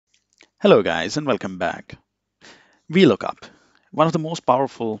Hello guys and welcome back. Vlookup, one of the most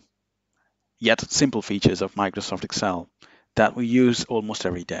powerful yet simple features of Microsoft Excel that we use almost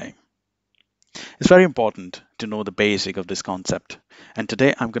every day. It's very important to know the basic of this concept. And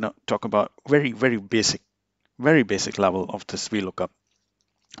today I'm going to talk about very basic level of this Vlookup.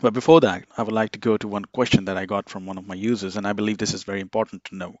 But before that, I would like to go to one question that I got from one of my users, and I believe this is very important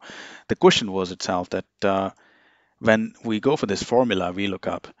to know. The question was itself that when we go for this formula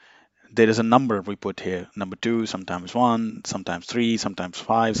VLOOKUP, there is a number we put here, number 2, sometimes 1, sometimes 3, sometimes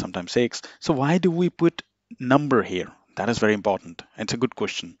 5, sometimes 6. So why do we put number here? That is very important. It's a good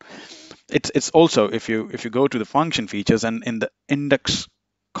question. It's also if you go to the function features and in the index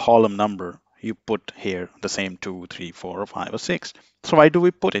column number, you put here the same 2, 3, 4, or 5, or 6. So why do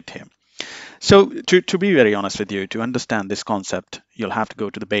we put it here? So to be very honest with you, to understand this concept, you'll have to go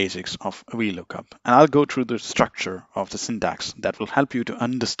to the basics of VLOOKUP. And I'll go through the structure of the syntax that will help you to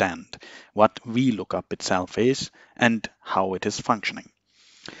understand what VLOOKUP itself is and how it is functioning.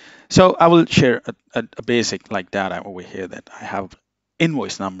 So I will share a basic like that over here, that I have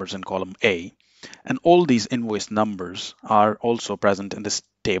invoice numbers in column A. And all these invoice numbers are also present in this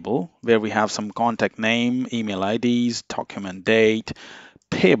table where we have some contact name, email IDs, document date,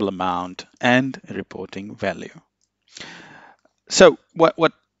 payable amount, and reporting value. So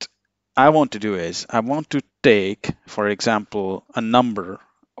what I want to do is I want to take, for example, a number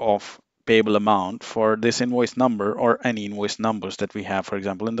of payable amount for this invoice number or any invoice numbers that we have, for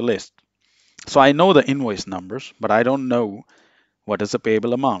example, in the list. So I know the invoice numbers, but I don't know what is the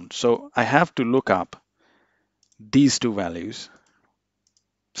payable amount. So I have to look up these two values.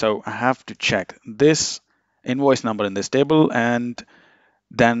 So I have to check this invoice number in this table, and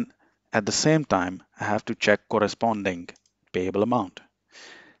then at the same time, I have to check corresponding payable amount.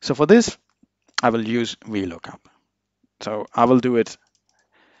 So for this, I will use VLOOKUP. So I will do it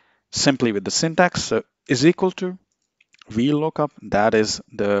simply with the syntax. So is equal to VLOOKUP. That is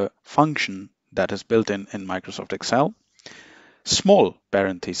the function that is built in Microsoft Excel. Small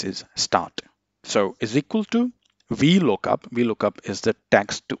parenthesis start. So is equal to VLOOKUP. VLOOKUP is the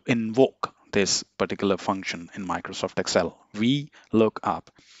text to invoke this particular function in Microsoft Excel. VLOOKUP.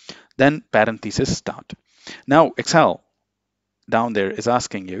 Then parenthesis start. Now Excel down there is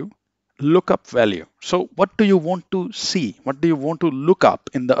asking you lookup value. So what do you want to see? What do you want to look up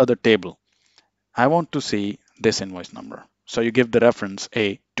in the other table? I want to see this invoice number. So you give the reference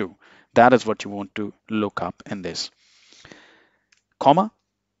A2. That is what you want to look up in this. Comma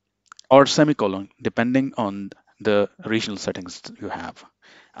or semicolon, depending on the regional settings you have.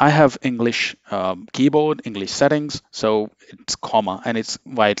 I have English keyboard, English settings, so it's comma and it's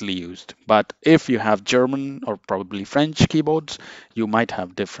widely used. But if you have German or probably French keyboards, you might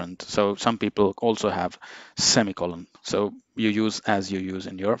have different. So some people also have semicolon. So you use as you use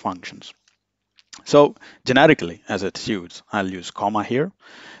in your functions. So generically, as it's used, I'll use comma here.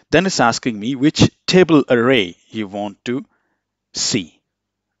 Then it's asking me which table array you want to see,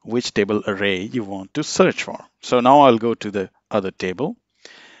 which table array you want to search for. So now I'll go to the other table.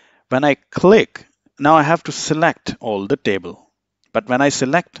 When I click, now I have to select all the table. But when I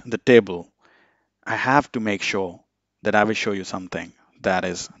select the table, I have to make sure that I will show you something. That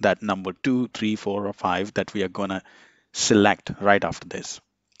is that number 2, 3, 4, or 5 that we are going to select right after this.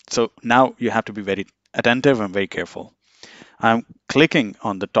 So now you have to be very attentive and very careful. I'm clicking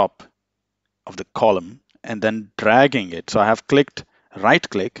on the top of the column and then dragging it. So I have clicked right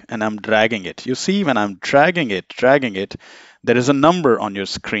click and I'm dragging it. You see when I'm dragging it, there is a number on your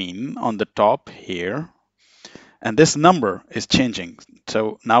screen on the top here. And this number is changing.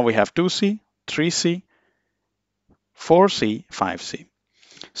 So now we have 2C, 3C, 4C, 5C.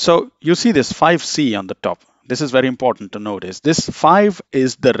 So you see this 5C on the top. This is very important to notice. This 5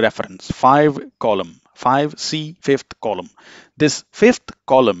 is the reference, 5 column, 5C, fifth column. This fifth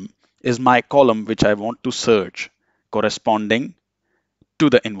column is my column which I want to search corresponding to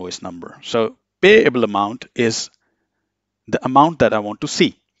the invoice number. So payable amount is the amount that I want to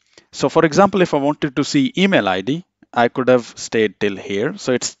see. So for example, if I wanted to see email ID, I could have stayed till here.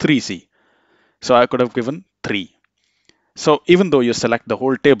 So it's 3C. So I could have given 3. So even though you select the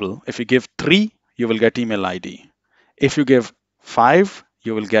whole table, if you give 3, you will get email ID. If you give 5,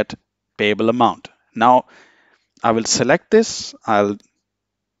 you will get payable amount. Now I will select this. I'll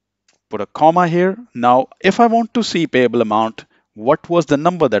put a comma here. Now, if I want to see payable amount, what was the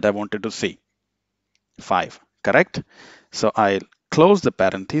number that I wanted to see? 5, correct? So I'll close the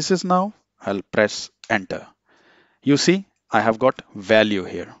parenthesis now. I'll press enter. You see, I have got value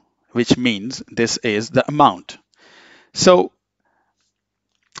here, which means this is the amount. So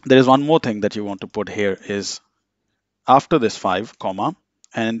there is one more thing that you want to put here is after this 5 comma,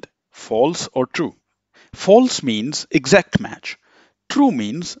 and false or true. False means exact match. True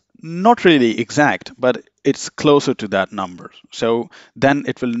means not really exact, but it's closer to that number. So then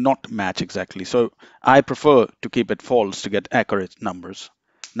it will not match exactly. So I prefer to keep it false to get accurate numbers.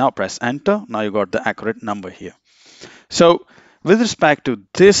 Now press enter. Now you got the accurate number here. So with respect to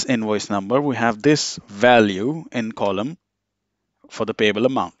this invoice number, we have this value in column for the payable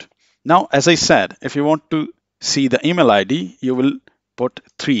amount. Now, as I said, if you want to see the email ID, you will put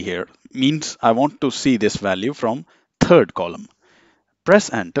 3 here. Means I want to see this value from third column.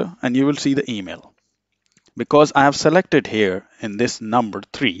 Press enter and you will see the email. Because I have selected here in this number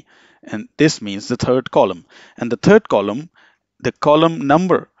 3, and this means the third column. And the third column, the column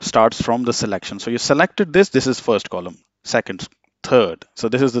number starts from the selection. So you selected this, this is first column, second, third. So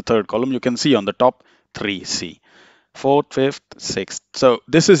this is the third column. You can see on the top 3C. Fourth, fifth, sixth. So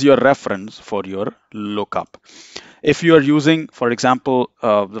this is your reference for your lookup. If you are using, for example,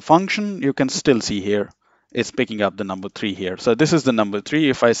 the function, you can still see here, it's picking up the number 3 here. So this is the number 3.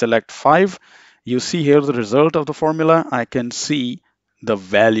 If I select 5, you see here the result of the formula. I can see the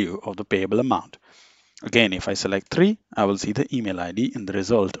value of the payable amount. Again, if I select 3, I will see the email ID in the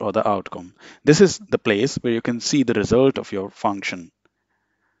result or the outcome. This is the place where you can see the result of your function.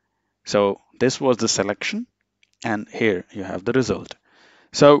 So this was the selection, and here you have the result.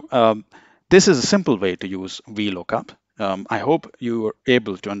 So this is a simple way to use VLOOKUP. I hope you are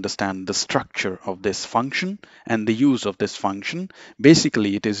able to understand the structure of this function and the use of this function.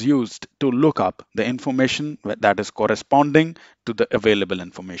 Basically, it is used to look up the information that is corresponding to the available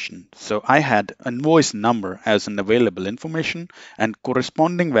information. So I had invoice number as an available information, and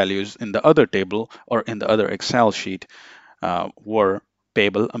corresponding values in the other table or in the other Excel sheet were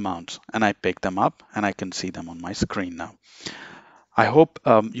payable amounts, and I picked them up and I can see them on my screen now. I hope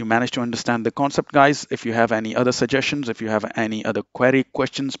you managed to understand the concept, guys. If you have any other suggestions, if you have any other query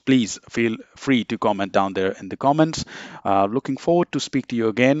questions, please feel free to comment down there in the comments. Looking forward to speak to you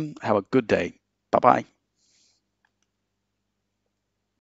again. Have a good day. Bye-bye.